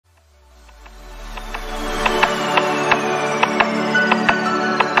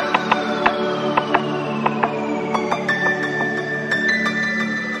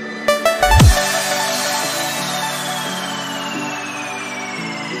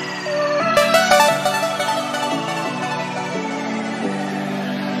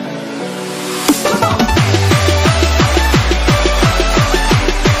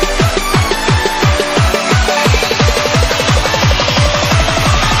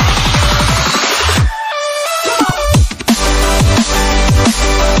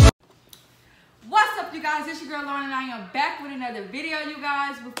another video, you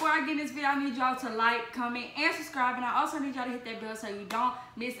guys. Before I get in this video, I need y'all to like, comment, and subscribe. And I also need y'all to hit that bell so you don't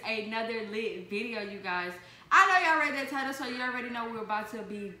miss another lit video, you guys. I know y'all read that title, so you already know what we're about to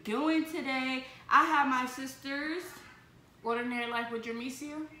be doing today. I have my sisters, Ordinary Life with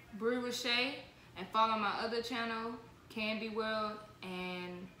Jermecia, Brew with Shay, and follow my other channel, Candy World,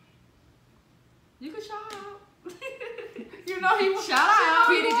 and you can shout out. you know he shout out.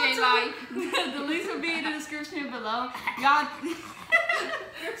 PDJ Life. The links will be in the description below. Y'all,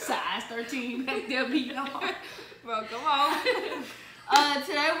 size 13. They'll be on. Bro, come on.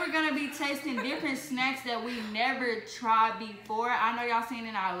 Today we're gonna be tasting different snacks that we never tried before. I know y'all seen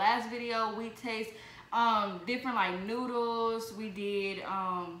in our last video we taste different like noodles. We did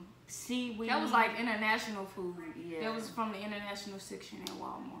seaweed. That was like international food. Yeah. That was from the international section at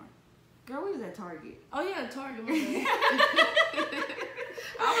Walmart. Girl, we was at Target. Oh yeah, Target.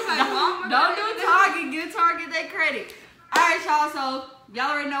 I was like, Walmart. Don't do Target. Give Target that credit. All right, y'all. So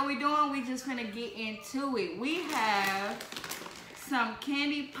y'all already know what we're doing. We just gonna get into it. We have some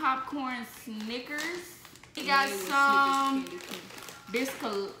candy popcorn Snickers. We got some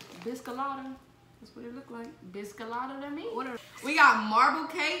biscolata. That's what it look like. Biscolata to me. What are we got marble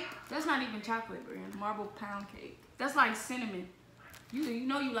cake. That's not even chocolate, Briana. Marble pound cake. That's like cinnamon. You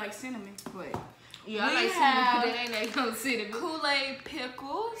know you like cinnamon, but yeah, I like cinnamon, but it ain't like no cinnamon. Kool-Aid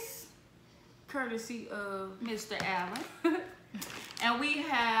pickles, courtesy of Mr. Allen. And we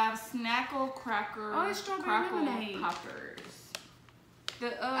have Snackle cracker. Oh, it's strawberry lemonade poppers.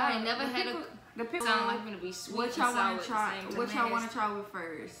 I ain't never had the pickle. Sound like gonna be sweet. What y'all want to try? What y'all want to try with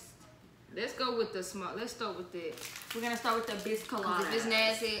first? Let's go with the small. Let's start with it. We're gonna start with the biscolata. If it's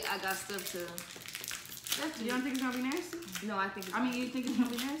nasty, I got stuff to. You don't think it's gonna be nasty? No, I think. You think it's gonna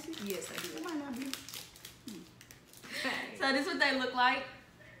be nasty? Yes, I do. It might not be. So this is what they look like.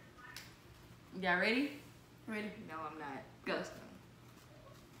 Y'all ready? Ready? No, I'm not. Go.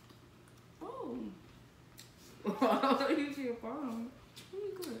 Oh. You feel fine.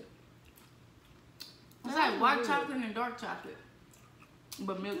 Pretty good. It's like white chocolate and dark chocolate.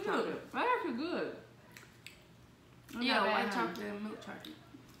 But milk chocolate. That's actually good. Yeah, white chocolate and milk chocolate.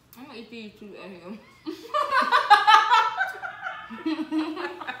 I'm gonna eat these two at him.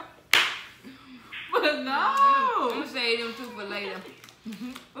 But no! I'm gonna save them two for later. Let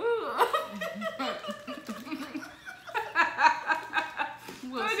me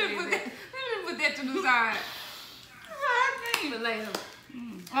put that to the side. For later.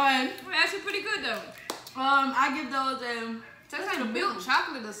 Alright. Well, actually pretty good though. I give those tastes like a milk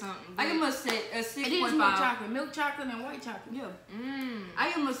chocolate or something. I give them a 6.5. It is milk chocolate and white chocolate. Yeah. I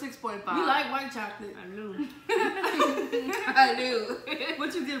give them a 6.5. You like white chocolate? I do. I do.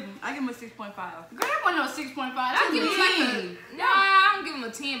 What you give them? I give them a 6.5. Girl, that wasn't no 6.5. I give them like a. No, I don't give them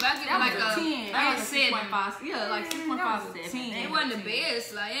a 10, but I give them like a 10. Like a 6.5. Yeah, like 6.5 to 10. It wasn't the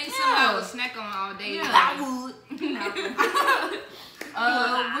best. Like, it ain't something I would snack on all day. Yeah, I would.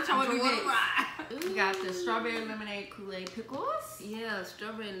 What y'all want to do next? We got the strawberry lemonade Kool-Aid pickles. Yeah,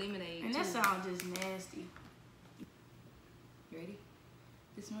 strawberry lemonade. And that sounds just nasty. Ready?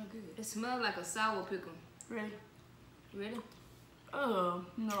 It smells good. It smells like a sour pickle. Ready? Ready?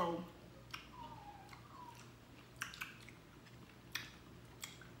 No.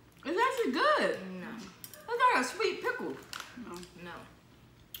 It's actually good. No. It's like a sweet pickle. No.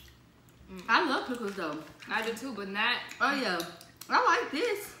 I love pickles though. I do too, but not. Oh yeah. I like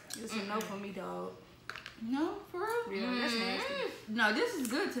this. It's a no for me, dog. No, for real? Yeah, that's nasty. No, this is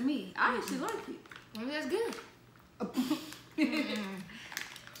good to me. I actually like it. Well, that's good.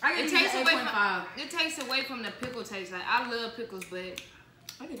 It takes away from the pickle taste. Like, I love pickles, but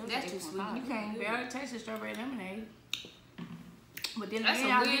that's too sweet. You can't barely taste the strawberry lemonade. But then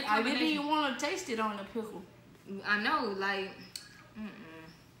again, I didn't even want to taste it on the pickle. I know, like,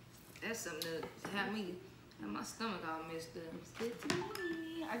 that's something to have me. My stomach all messed up. It's good to me.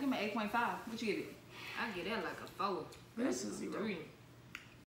 I give it an 8.5. What you give it? I give that like a 4. This is 3.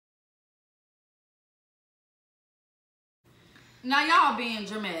 Now y'all being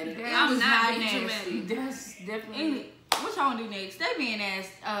dramatic. I'm not being dramatic. That's definitely. What y'all wanna do next? They being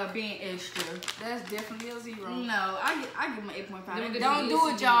extra. That's definitely a 0. No, I give them an 8.5. Don't do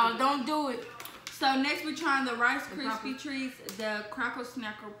it, y'all. Don't do it. So next we're trying the Rice Krispie Treats, the Crackle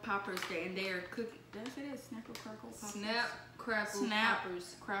Snackle Poppers, and they are cookie. Did I say that? Snackle Crackle Poppers.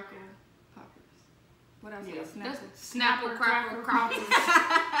 Poppers. Crackle Poppers. What else? Yeah, Snapple Crackle Poppers.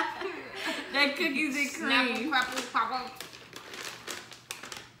 They're cookies and cream. Snapple Crackle Poppers.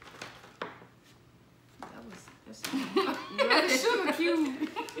 That's sugar cube.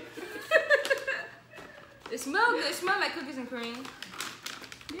 It smells good. It smells like cookies and cream.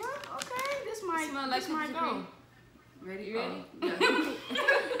 Yeah. Okay. This might smell like this might go. Ready? You ready? Yeah.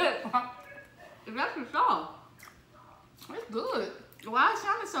 That's the sauce. It's good. Why is it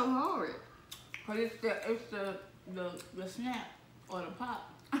sounding so hard? Cause it's the snap or the pop.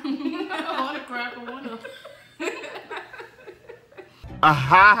 Or the crack or one of them.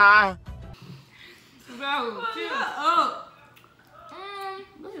 Bro, chill up.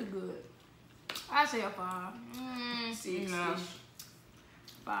 This is good. I say a 5. 6. No.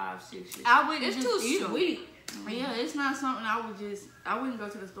 5, 6. I wouldn't. It's just too eat 'em. sweet. Yeah, it's not something I wouldn't go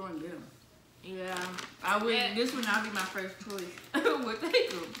to the store and get them. Yeah. I wouldn't. This would not be my first choice. What take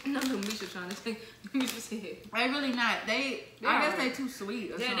them? No, Misha trying to say. Misha said. They really not. I guess they too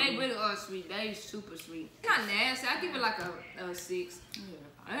sweet or something. They really are sweet. They super sweet. It's not nasty. I give it like a 6. Yeah.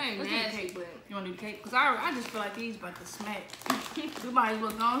 It ain't nasty, but You want to do the cake? cause I just feel like these about to smack. We might as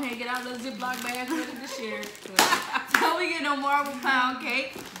well go ahead and get out the Ziploc bags ready to share. So we get no marble pound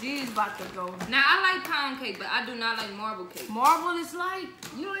cake. These about to go. Now I like pound cake, but I do not like marble cake. Marble is like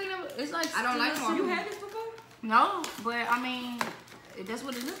you don't even. It's like I don't like marble. You had this before? No, but I mean, that's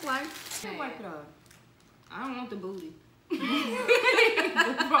what it looks like. Hey, Wipe it off. I don't want the booty. I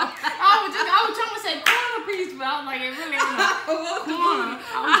was trying to say corner piece, but I was like, it really ain't no corner.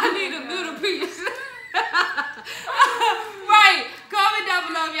 I need a middle piece. Right. Comment down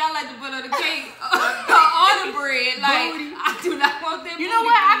below if y'all like to put on the cake or the bread. Like, Booty. I do not want that. You know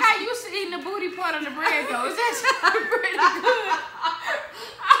booty what? I piece. got used to eating the booty part of the bread though. It's actually pretty good.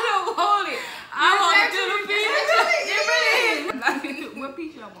 I don't want it. I want to do the piece. It really is. What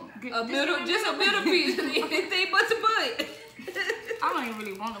piece y'all want? Just a middle piece. Anything but the butt. I don't even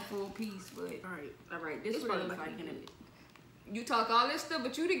really want a full piece, but All right. This is what it looks like in a bit. You talk all this stuff,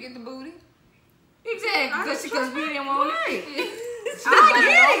 but you didn't get the booty. exactly because we didn't want it.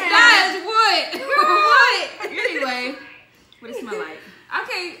 Guys, what? What? Anyway, what it smell like? I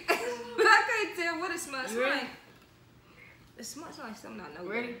can't tell what it smells like. It smells like something I know.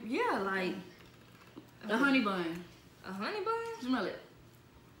 Ready? Yeah, like a honey bun. A honey bun? Smell it.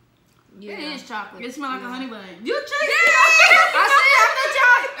 Yeah. It is chocolate. It smell like a honey bun. You check it. I see. I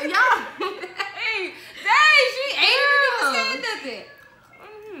bet y'all. Hey, dang, she ate it and even said nothing.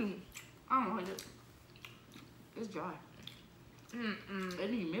 I don't like it. It's dry. They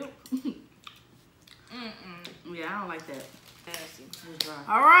need milk. Yeah, I don't like that. Nasty. It's dry.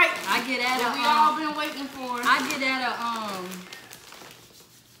 All right. I get at What a. we all been waiting for. I get at a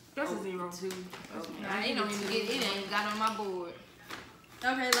That's a 0. 2. I ain't don't even get it. Ain't got on my board.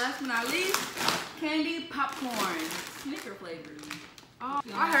 Okay, last but not least, candy popcorn, Snicker flavored. Oh,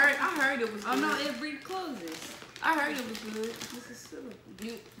 I heard it was good. Oh no, it recloses. I heard it was good. This is silly.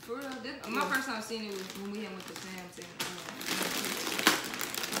 You for real? My first time seeing it was when we went to Sam's and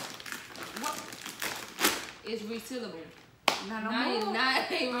what? It's resealable. Not No, no more.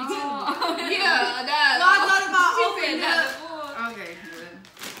 not ain't resealable. Oh. Yeah, that. No, I thought about She opening said that up. before. Okay, good.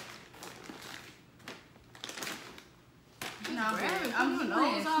 No, I'm gonna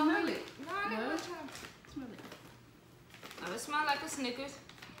nose all smell it. it. No, I didn't want to try. Smell it. Oh, it smells like a Snickers.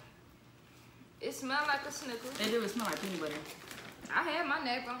 It smells like a Snickers. It do. It smell like peanut butter. I had my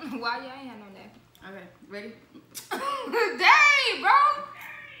napkin. I don't know why y'all ain't had no napkin. Okay, ready? Dang, bro.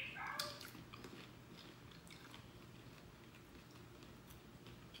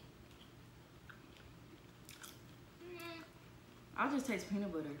 I just taste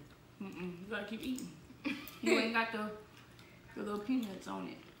peanut butter. You gotta keep eating. You ain't got the little peanuts on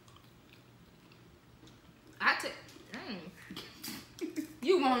it.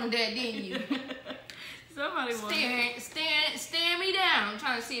 You wanted that, didn't you? Somebody wanted. Stare me down. I'm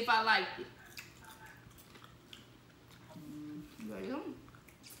trying to see if I like it.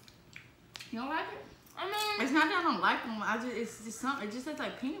 You don't like it? I mean, It's not that I don't like them. It's just something. It just tastes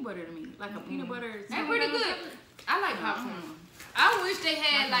like peanut butter to me, like a peanut butter. they're pretty good. I like popcorn. I wish they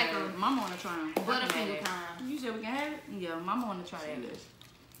had like a Mama wanna try them. Butterfinger kind. You said we can have it? Yeah, Mama wanna try that.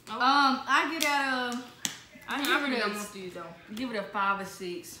 Oh. I get at I really don't want these though. give it a 5 or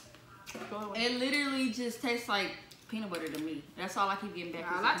 6. It literally just tastes like peanut butter to me. That's all I keep getting back.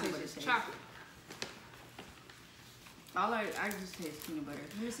 All is I the peanut taste is butter chocolate. I just taste peanut butter.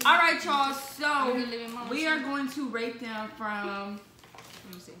 see. All right, y'all. Let So me live in Mama's we are going to rate them from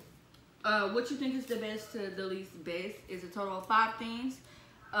Let me see. what you think is the best to the least best. Is a total of 5 things.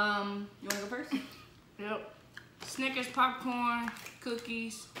 You wanna go first? Yep. Snickers, popcorn,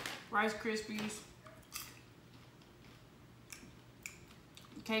 cookies, Rice Krispies,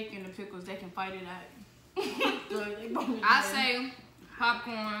 cake, and the pickles. They can fight it out. I say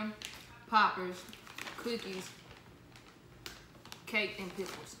popcorn, poppers, cookies, cake, and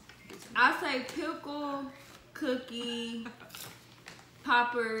pickles. I say pickle, cookie,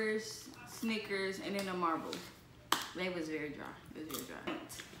 poppers, Snickers, and then a marble. They was very dry. It was very dry.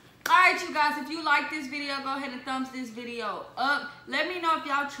 Alright, you guys, if you like this video, go ahead and thumbs this video up. Let me know if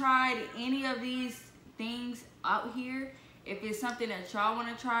y'all tried any of these things out here. If it's something that y'all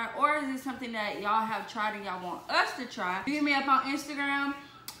want to try, or is it something that y'all have tried and y'all want us to try. Hit me up on Instagram,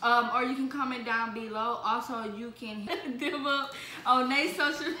 or you can comment down below. Also, you can hit them up on their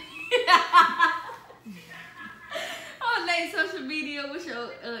social media. On their social media. What's your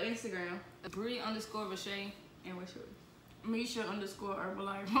Instagram? Bree_Rashay. And what's yours?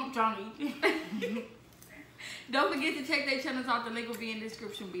 Misha_Herbalife. I'm trying to eat it. Don't forget to check their channels out. The link will be in the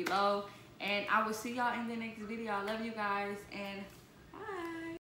description below. And I will see y'all in the next video. I love you guys. And